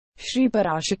Shri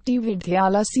Parasakthi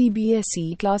Vidyalaya Cbse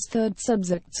Class 3rd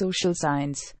Subject Social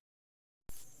Science.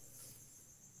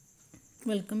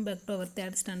 Welcome back to our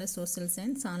 3rd standard social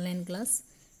science online class.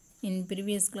 In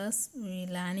previous class we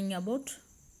learning about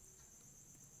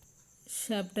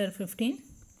chapter 15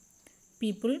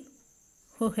 people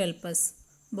who help us,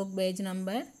 book page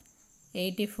number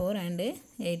 84 and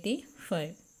 85.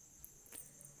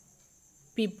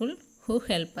 people who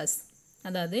help us,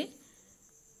 அதாவது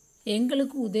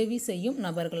எங்களுக்கு உதவி செய்யும்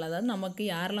நபர்கள், அதாவது நமக்கு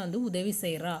யாரெல்லாம் வந்து உதவி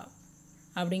செய்கிறா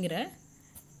அப்படிங்கிற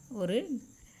ஒரு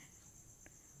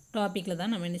டாப்பிக்கில்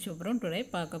தான் நம்ம என்ன செய்ய போகிறோம், டுடே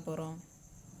பார்க்க போகிறோம்.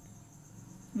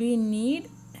 We need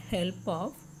help of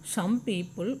some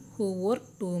people who work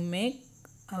to make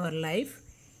our life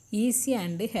easy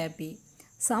and happy.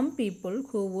 Some people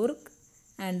who work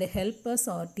and help us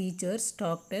are teachers,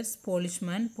 doctors,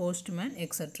 policemen, postmen,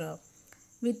 etc.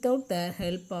 Without their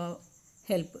help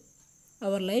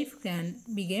our life can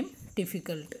become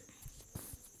difficult.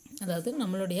 அதாவது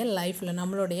நம்மளுடைய லைஃப்பில்,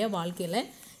 நம்மளுடைய வாழ்க்கையில்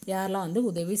யாரெல்லாம் வந்து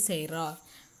உதவி செய்கிறா,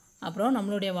 அப்புறம்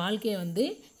நம்மளுடைய வாழ்க்கையை வந்து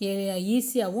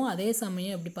ஈஸியாகவும் அதே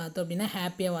சமயம் எப்படி பார்த்தோம் அப்படின்னா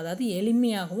ஹாப்பியாகவும், அதாவது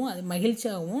எளிமையாகவும் அது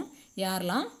மகிழ்ச்சியாகவும்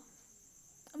யாரெல்லாம்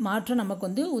மாற்ற நமக்கு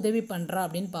வந்து உதவி பண்ணுறா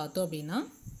அப்படின்னு பார்த்தோம் அப்படின்னா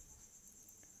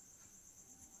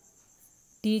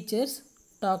teachers,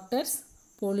 doctors,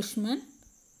 policeman,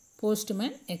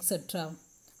 postman etcetera.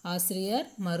 ஆசிரியர்,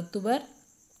 மருத்துவர்,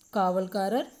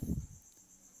 காவல்காரர்,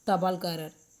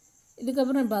 தபால்காரர்.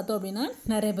 இதுக்கப்புறம் பார்த்தோம் அப்படின்னா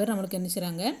நிறைய பேர் நம்மளுக்கு என்ன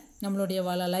செய்கிறாங்க, நம்மளுடைய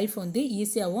லைஃப் வந்து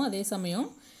ஈஸியாகவும் அதே சமயம்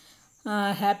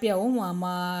ஹாப்பியாகவும்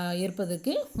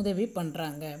இருப்பதுக்கு உதவி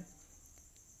பண்ணுறாங்க.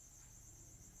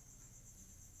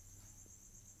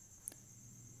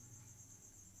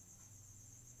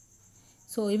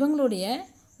 ஸோ இவங்களுடைய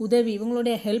உதவி,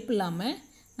 இவங்களுடைய ஹெல்ப் இல்லாமல்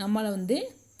நம்மளை வந்து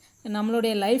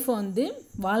நம்மளுடைய லைஃப்பை வந்து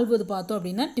வாழ்வது பார்த்தோம்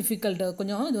அப்படின்னா டிஃபிகல்ட்டு,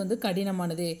 கொஞ்சம் இது வந்து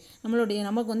கடினமானது.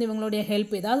 நமக்கு வந்து இவங்களுடைய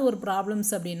ஹெல்ப், ஏதாவது ஒரு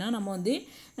ப்ராப்ளம்ஸ் அப்படின்னா நம்ம வந்து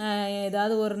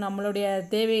ஏதாவது ஒரு நம்மளுடைய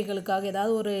தேவைகளுக்காக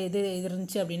ஏதாவது ஒரு இது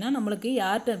இருந்துச்சு அப்படின்னா நம்மளுக்கு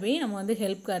யார்கிட்ட போய் நம்ம வந்து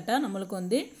ஹெல்ப் கேட்டால் நம்மளுக்கு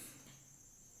வந்து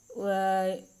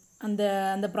அந்த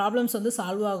அந்த ப்ராப்ளம்ஸ் வந்து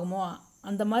சால்வ் ஆகுமோ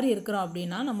அந்த மாதிரி இருக்கிறோம்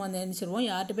அப்படின்னா நம்ம வந்து நினச்சிருவோம்,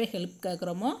 யார்கிட்ட போய் ஹெல்ப்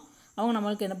கேட்குறோமோ அவங்க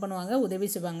நம்மளுக்கு என்ன பண்ணுவாங்க, உதவி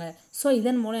செய்வாங்க. ஸோ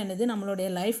இதன் மூலம் என்னது, நம்மளுடைய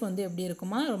லைஃப் வந்து எப்படி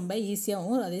இருக்குமா, ரொம்ப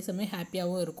ஈஸியாகவும் அதே சமயம்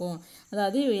ஹாப்பியாகவும் இருக்கும்.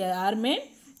 அதாவது யாருமே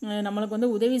நம்மளுக்கு வந்து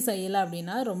உதவி செய்யலை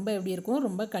அப்படின்னா ரொம்ப எப்படி இருக்கும்,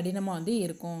 ரொம்ப கடினமாக வந்து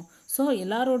இருக்கும். ஸோ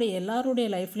எல்லாருடைய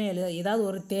லைஃப்லேயும் ஏதாவது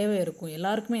ஒரு தேவை இருக்கும்,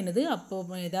 எல்லாருக்குமே என்னது அப்போ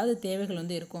ஏதாவது தேவைகள்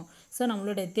வந்து இருக்கும். ஸோ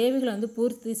நம்மளுடைய தேவைகளை வந்து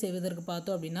பூர்த்தி செய்வதற்கு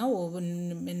பார்த்தோம் அப்படின்னா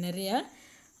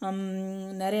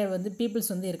நிறைய வந்து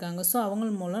பீப்புள்ஸ் வந்து இருக்காங்க. ஸோ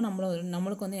அவங்க மூலம்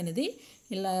நம்மளுக்கு வந்து என்னது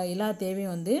எல்லா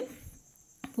தேவையும் வந்து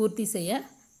பூர்த்தி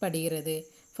செய்யப்படுகிறது.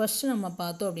 ஃபஸ்ட்டு நம்ம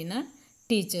பார்த்தோம் அப்படின்னா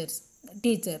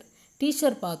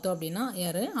டீச்சர் பார்த்தோம் அப்படின்னா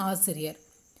யார், ஆசிரியர்.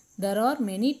 There are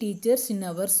many teachers in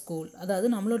our school. அதாவது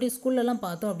நம்மளுடைய ஸ்கூல்லலாம்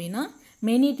பார்த்தோம் அப்படின்னா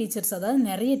மெனி டீச்சர்ஸ், அதாவது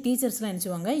நிறைய டீச்சர்ஸ்லாம்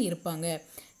நினச்சிவாங்க இருப்பாங்க.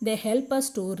 They help us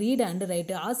to read and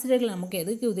write. ஆசிரியர்கள் நமக்கு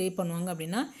எதுக்கு உதவி பண்ணுவாங்க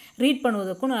அப்படின்னா ரீட்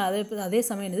பண்ணுவதற்கும் அதே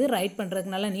சமயம் என்னது ரைட்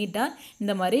பண்ணுறதுக்கு நல்லா நீட்டாக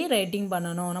இந்த மாதிரி ரைட்டிங்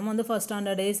பண்ணணும். நம்ம வந்து ஃபஸ்ட்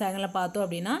ஸ்டாண்டர்டு செகண்டில் பார்த்தோம்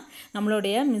அப்படின்னா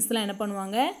நம்மளுடைய மிஸ்லாம் என்ன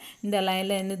பண்ணுவாங்க, இந்த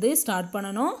லைனில் என்னது ஸ்டார்ட்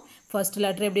பண்ணணும், ஃபர்ஸ்ட்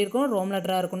லெட்டர் எப்படி இருக்கும், ரோம்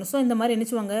லெட்டராக இருக்கணும். ஸோ இந்த மாதிரி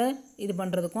நினச்சிவாங்க இது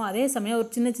பண்ணுறதுக்கும் அதே சமயம்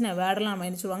ஒரு சின்ன சின்ன வேர்டெல்லாம் நம்ம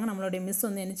நினச்சிவாங்க, நம்மளுடைய மிஸ்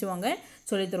வந்து நினச்சிவாங்க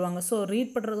சொல்லி தருவாங்க. ஸோ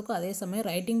ரீட் பண்ணுறதுக்கும் அதே சமயம்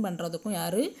ரைட்டிங் பண்ணுறதுக்கும்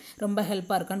யார் ரொம்ப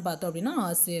ஹெல்ப்பாக இருக்கான்னு பார்த்தோம் அப்படின்னா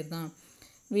ஆசிரியர் தான்.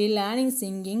 We learning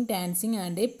singing, dancing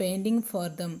and painting for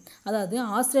them. அதாவது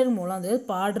ஆசிரியர் மூலம் அது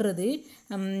பாடுறது,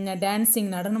 டான்ஸிங்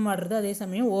நடனம் ஆடுறது, அதே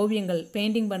சமயம் ஓவியங்கள்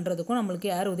பெயிண்டிங் பண்ணுறதுக்கும் நம்மளுக்கு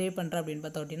யார் உதவி பண்ணுறா அப்படின்னு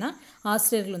பார்த்தோம் அப்படின்னா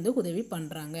ஆசிரியர்கள் வந்து உதவி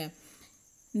பண்ணுறாங்க.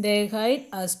 They guide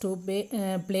us to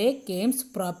play games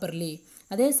properly.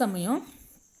 அதே சமயம்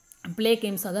ப்ளே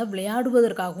கேம்ஸ், அதாவது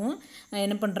விளையாடுவதற்காகவும்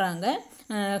என்ன பண்ணுறாங்க,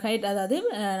 அதாவது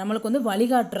நம்மளுக்கு வந்து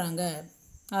வழிகாட்டுறாங்க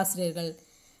ஆசிரியர்கள்.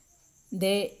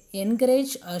 They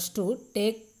encourage us to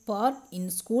take part in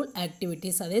school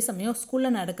activities. அதே சமயம்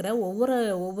ஸ்கூலில் நடக்கிற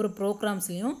ஒவ்வொரு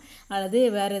ப்ரோக்ராம்ஸ்லேயும் அல்லது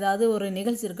வேறு ஏதாவது ஒரு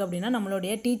நிகழ்ச்சி இருக்குது அப்படின்னா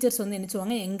நம்மளுடைய டீச்சர்ஸ் வந்து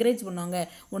நினச்சிவாங்க, என்கரேஜ் பண்ணுவாங்க.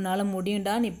 உன்னால்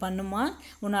முடியும்டா, நீ பண்ணுமா,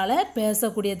 உன்னால்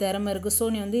பேசக்கூடிய திறமை இருக்குது, ஸோ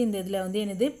நீ வந்து இந்த இதில் வந்து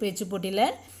என்னது பேச்சு போட்டியில்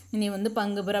நீ வந்து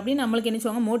பங்கு பெற அப்படின்னு நம்மளுக்கு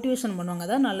நினச்சிவாங்க, மோட்டிவேஷன் பண்ணுவாங்க.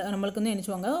 அதான் நம்மளுக்கு வந்து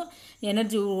நினச்சிவாங்க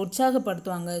எனர்ஜி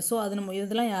உற்சாகப்படுத்துவாங்க. ஸோ அது நம்ம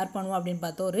இதெல்லாம் யார் பண்ணுவோம் அப்படின்னு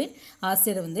பார்த்தா ஒரு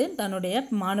ஆசிரியர் வந்து தன்னுடைய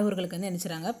மாணவர்களுக்கு வந்து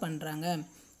நினச்சிறாங்க பண்ணுறாங்க.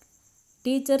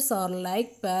 Teachers are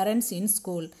like parents in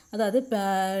school. அதாவது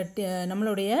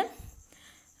நம்மளுடைய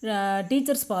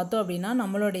டீச்சர்ஸ் பார்த்தோம் அப்படின்னா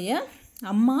நம்மளுடைய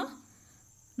அம்மா,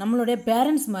 நம்மளுடைய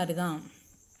பேரண்ட்ஸ் மாதிரி தான்.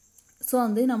 ஸோ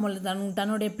வந்து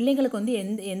தன்னுடைய பிள்ளைகளுக்கு வந்து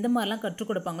எந்த மாதிரிலாம்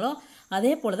கற்றுக் கொடுப்பாங்களோ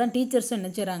அதே போல் தான் டீச்சர்ஸும் என்ன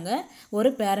செய்கிறாங்க, ஒரு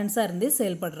பேரண்ட்ஸாக இருந்து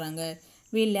செயல்படுறாங்க.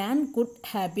 We learn good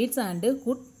habits and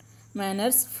good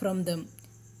manners from them.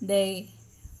 They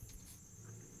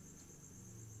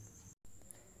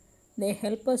They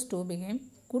help us to become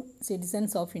good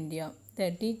citizens of India. The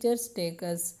teachers take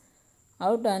us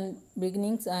out on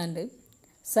beginnings and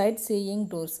sightseeing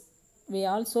tours. We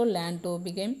also learn to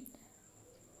become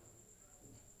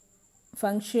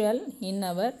functional in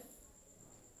our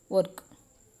work.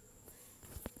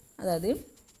 அதாவது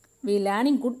we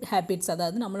learning good habits,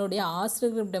 அதாவது நம்மளுடைய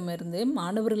ஆசிரியர்களிடமிருந்து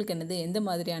மாணவர்களுக்கு என்னது எந்த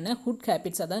மாதிரியான good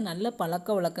habits, அதாவது நல்ல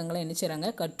பழக்க வழக்கங்களை என்ன செய்கிறாங்க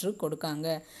கற்றுக் கொடுக்காங்க.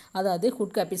 அதாவது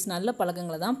குட் ஹேபிட்ஸ் நல்ல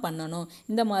பழக்கங்களை தான் பண்ணணும்,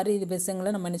 இந்த மாதிரி இது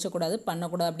விஷயங்களை நம்ம நினைச்சக்கூடாது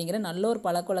பண்ணக்கூடாது அப்படிங்கிற நல்ல ஒரு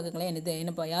பழக்க வழக்கங்களை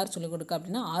என்னப்பா யார் சொல்லிக் கொடுக்க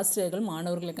அப்படின்னா ஆசிரியர்கள்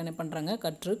மாணவர்களுக்கு என்ன பண்ணுறாங்க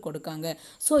கற்றுக் கொடுக்காங்க.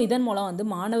 ஸோ இதன் மூலம் வந்து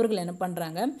மாணவர்கள் என்ன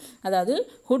பண்ணுறாங்க, அதாவது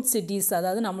குட் சிட்டிஸ்,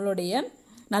 அதாவது நம்மளுடைய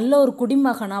நல்ல ஒரு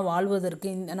குடிமகனாக வாழ்வதற்கு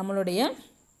நம்மளுடைய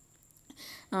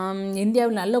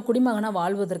இந்தியாவில் நல்ல குடிமகனாக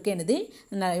வாழ்வதற்கு என்னது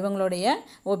இவங்களுடைய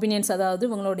ஒப்பீனியன்ஸ், அதாவது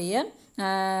இவங்களுடைய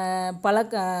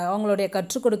அவங்களுடைய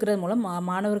கற்றுக் கொடுக்கறது மூலம்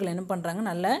மாணவர்கள் என்ன பண்ணுறாங்க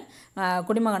நல்ல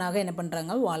குடிமகனாக என்ன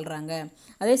பண்ணுறாங்க வாழ்கிறாங்க.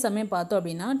 அதே சமயம் பார்த்தோம்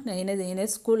அப்படின்னா என்ன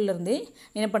ஸ்கூல்லேருந்து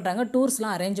என்ன பண்ணுறாங்க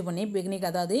டூர்ஸ்லாம் அரேஞ்ச் பண்ணி பிக்னிக்,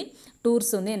 அதாவது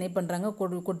டூர்ஸ் வந்து என்ன பண்ணுறாங்க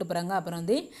கூட்டு போகிறாங்க. அப்புறம்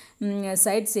வந்து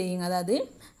சைட் சீயிங், அதாவது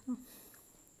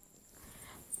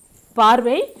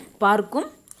பார்க்கும்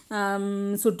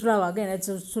சுற்றுலாவாக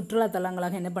சுற்றுலா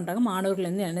தலங்களாக என்ன பண்ணுறாங்க மாணவர்கள்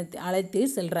வந்து அழைத்து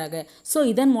செல்கிறாங்க. ஸோ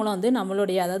இதன் மூலம் வந்து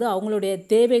நம்மளுடைய அதாவது அவங்களுடைய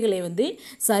தேவைகளை வந்து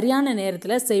சரியான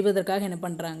நேரத்தில் செய்வதற்காக என்ன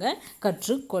பண்ணுறாங்க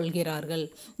கற்றுக்கொள்கிறார்கள்.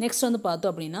 நெக்ஸ்ட் வந்து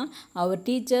பார்த்தோம் அப்படின்னா அவர்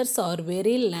teachers are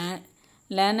very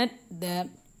learned.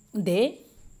 They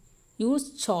use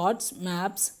charts,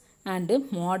 maps and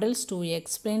models to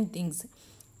explain things.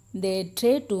 They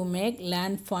try to make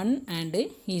learn fun and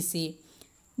easy.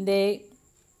 They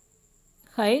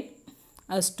guide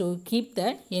us to keep the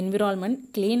environment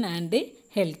clean and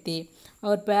healthy.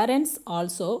 Our parents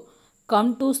also come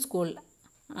to school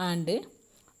and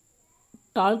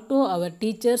talk to our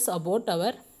teachers about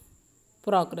our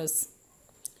progress.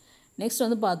 Next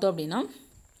வந்து பார்த்தோம் அப்படின்னா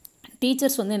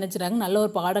teachers வந்து என்ன செய்கிறாங்க நல்ல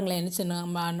ஒரு பாடங்களை என்ன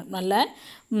செய்யணும் நல்ல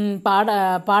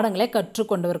பாடங்களை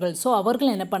கற்றுக்கொண்டவர்கள். ஸோ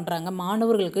அவர்கள் என்ன பண்ணுறாங்க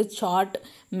மாணவர்களுக்கு chart,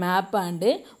 map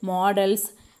and models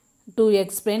to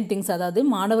explain things, அதாவது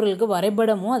மாணவர்களுக்கு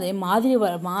வரைபடமும் அதே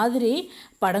மாதிரி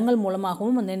படங்கள்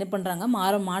மூலமாகவும் வந்து என்ன பண்ணுறாங்க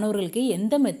மாணவர்களுக்கு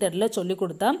எந்த மெத்தடில் சொல்லிக்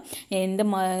கொடுத்தா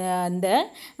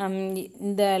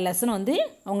இந்த லெசனை வந்து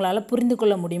அவங்களால புரிந்து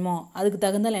கொள்ள முடியுமோ அதுக்கு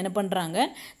தகுந்தால் என்ன பண்ணுறாங்க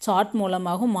சார்ட்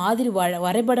மூலமாகவும்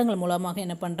வரைபடங்கள் மூலமாக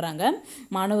என்ன பண்ணுறாங்க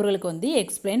மாணவர்களுக்கு வந்து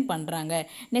எக்ஸ்பிளைன் பண்ணுறாங்க.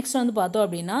 நெக்ஸ்ட் வந்து பார்த்தோம்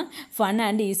அப்படின்னா ஃபன்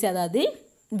அண்ட் ஈஸி, அதாவது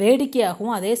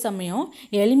வேடிக்கையாகவும் அதே சமயம்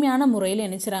எளிமையான முறையில்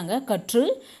நினைச்சுறாங்க கற்று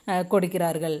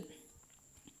கொடுக்கிறார்கள்.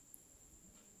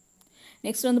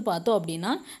 நெக்ஸ்ட் வந்து பார்த்தோம்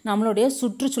அப்படின்னா நம்மளுடைய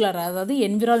சுற்றுச்சூழல், அதாவது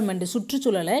என்விரான்மெண்ட்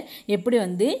சுற்றுச்சூழலை எப்படி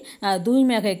வந்து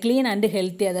தூய்மையாக க்ளீன் அண்டு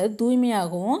ஹெல்த்தி, அதாவது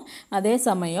தூய்மையாகவும் அதே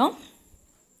சமயம்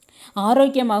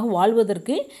ஆரோக்கியமாக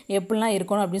வாழ்வதற்கு எப்படிலாம்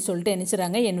இருக்கணும் அப்படின்னு சொல்லிட்டு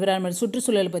நினைச்சுறாங்க என்விரான்மெண்ட்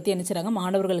சுற்றுச்சூழலை பற்றி நினைச்சுறாங்க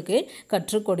மாணவர்களுக்கு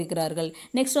கற்றுக் கொடுக்கிறார்கள்.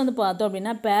 நெக்ஸ்ட் வந்து பார்த்தோம்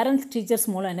அப்படின்னா பேரண்ட்ஸ் டீச்சர்ஸ்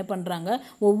மூலம் என்ன பண்ணுறாங்க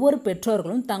ஒவ்வொரு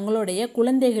பெற்றோர்களும் தங்களுடைய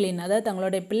குழந்தைகளின், அதாவது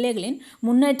தங்களுடைய பிள்ளைகளின்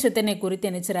முன்னேற்றத்தினை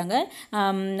குறித்து நினைச்சுறாங்க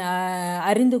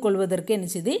அறிந்து கொள்வதற்கு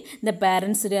நினைச்சது இந்த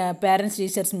பேரண்ட்ஸ்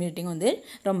டீச்சர்ஸ் மீட்டிங் வந்து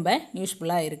ரொம்ப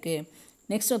யூஸ்ஃபுல்லாக இருக்குது.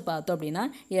 நெக்ஸ்ட் பார்த்தோம் அப்படின்னா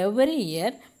every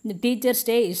year the teachers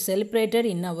day is celebrated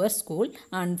in our school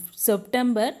on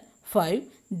September 5.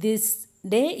 This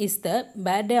day is the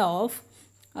birthday of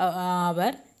our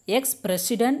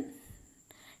ex-president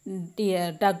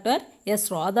Dr. S.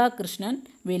 Radhakrishnan.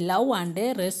 We love and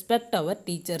respect our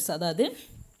teachers. அதாவது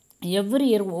every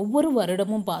year ஒவ்வொரு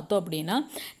வருடமும் பார்த்தோம் அப்படின்னா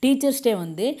teachers day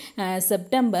வந்து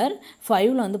September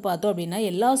 5 வந்து பார்த்தோம் அப்படின்னா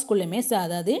எல்லா ஸ்கூல்லையுமே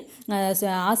அதாவது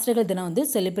ஆசிரியர்கள் தினம் வந்து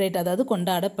செலிப்ரேட், அதாவது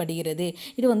கொண்டாடப்படுகிறது.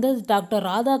 இது வந்து டாக்டர்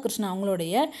ராதாகிருஷ்ணன்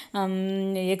அவங்களுடைய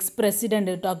எக்ஸ்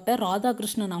பிரசிடெண்ட் டாக்டர்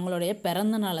ராதாகிருஷ்ணன் அவங்களுடைய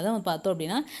பிறந்த நாளை தான் பார்த்தோம்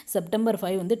அப்படின்னா செப்டம்பர்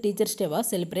 5 வந்து டீச்சர்ஸ் டேவாக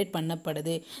செலிப்ரேட்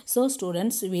பண்ணப்படுது. So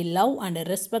students we love and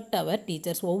respect our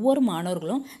teachers. ஒவ்வொரு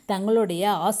மாணவர்களும் தங்களுடைய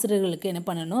ஆசிரியர்களுக்கு என்ன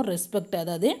பண்ணணும் ரெஸ்பெக்ட்,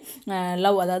 அதாவது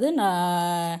லவ், அதாவது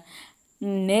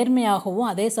நேர்மையாகவும்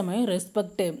அதே சமயம்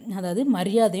ரெஸ்பெக்ட், அதாவது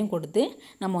மரியாதையும் கொடுத்து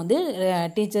நம்ம வந்து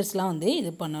டீச்சர்ஸ்லாம் வந்து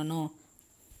இது பண்ணணும்.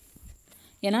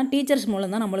 ஏன்னா டீச்சர்ஸ்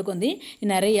மூலம் தான் நம்மளுக்கு வந்து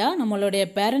நிறையா நம்மளுடைய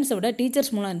பேரண்ட்ஸை விட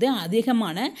டீச்சர்ஸ் மூலம் வந்து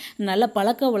அதிகமான நல்ல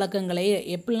பழக்க வழக்கங்களை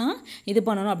எப்படிலாம் இது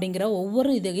பண்ணணும் அப்படிங்கிற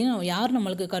ஒவ்வொரு இதையும் யார்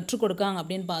நம்மளுக்கு கற்றுக் கொடுக்காங்க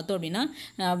அப்படின்னு பார்த்தோம் அப்படின்னா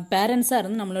பேரண்ட்ஸாக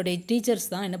இருந்து நம்மளுடைய டீச்சர்ஸ்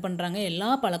தான் என்ன பண்ணுறாங்க எல்லா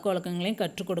பழக்க வழக்கங்களையும்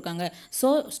கற்றுக் கொடுக்காங்க. ஸோ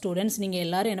ஸ்டூடெண்ட்ஸ் நீங்கள்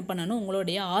எல்லோரும் என்ன பண்ணணும்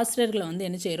உங்களுடைய ஆசிரியர்களை வந்து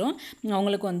என்ன செய்கிறோம்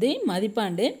அவங்களுக்கு வந்து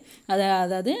மதிப்பாண்டு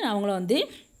அதாவது அவங்கள வந்து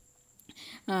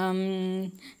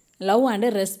love and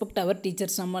respect our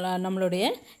teachers, நம்மளுடைய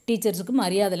டீச்சர்ஸுக்கு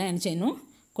மரியாதைலாம் என்ன செய்யணும்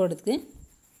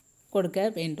கொடுக்க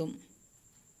வேண்டும்.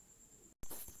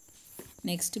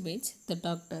 Next page the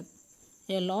doctor.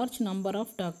 A large number of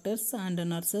doctors and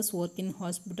nurses work in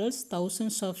hospitals.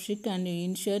 Thousands of sick and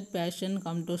injured patients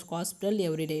come to hospital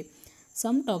every day.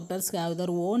 Some doctors have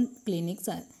their own clinics.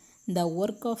 The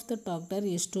work of the doctor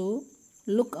is to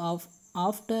look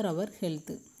after our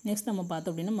health. Next நம்ம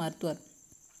பார்த்தோம் அப்படின்னா மருத்துவர்.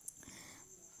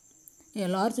 A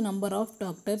large number of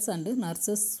doctors and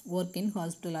nurses work in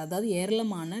hospital. அதாவது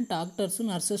ஏராளமான டாக்டர்ஸும்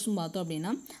நர்சஸும் பார்த்தோம்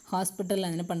அப்படின்னா ஹாஸ்பிட்டலில்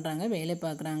என்ன பண்ணுறாங்க, வேலை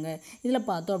பார்க்குறாங்க. இதில்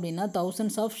பார்த்தோம் அப்படின்னா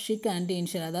thousands of sick and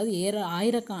injured, அதாவது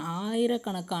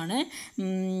ஆயிரக்கணக்கான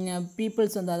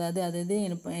பீப்புள்ஸ் வந்து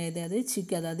அதாவது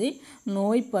சிக், அதாவது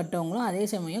நோய்பட்டவங்களும் அதே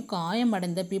சமயம்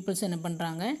காயமடைந்த பீப்புள்ஸ் என்ன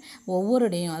பண்ணுறாங்க, ஒவ்வொரு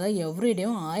டேயும் அதாவது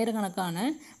எவ்ரிடேயும் ஆயிரக்கணக்கான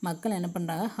மக்கள் என்ன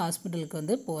பண்ணுறாங்க, ஹாஸ்பிட்டலுக்கு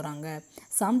வந்து போகிறாங்க.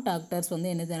 சம் டாக்டர்ஸ் வந்து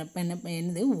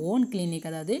என்னது ஓன் கிளினிக்,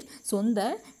 அதாவது சொந்த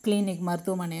கிளினிக்,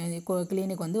 மருத்துவமனை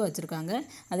கிளினிக் வந்து வச்சுருக்காங்க.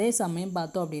 அதே சமயம்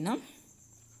பார்த்தோம் அப்படின்னா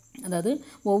அதாவது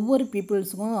ஒவ்வொரு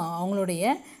பீப்புள்ஸுக்கும்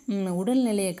அவங்களுடைய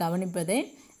உடல்நிலையை கவனிப்பதே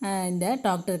இந்த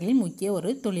டாக்டர்களின் முக்கிய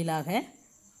ஒரு தொழிலாக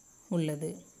உள்ளது.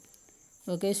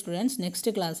 ஓகே ஸ்டூடெண்ட்ஸ், நெக்ஸ்ட்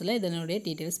கிளாஸில் இதனுடைய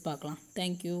டீட்டெயில்ஸ் பார்க்கலாம்.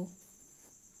 தேங்க்யூ.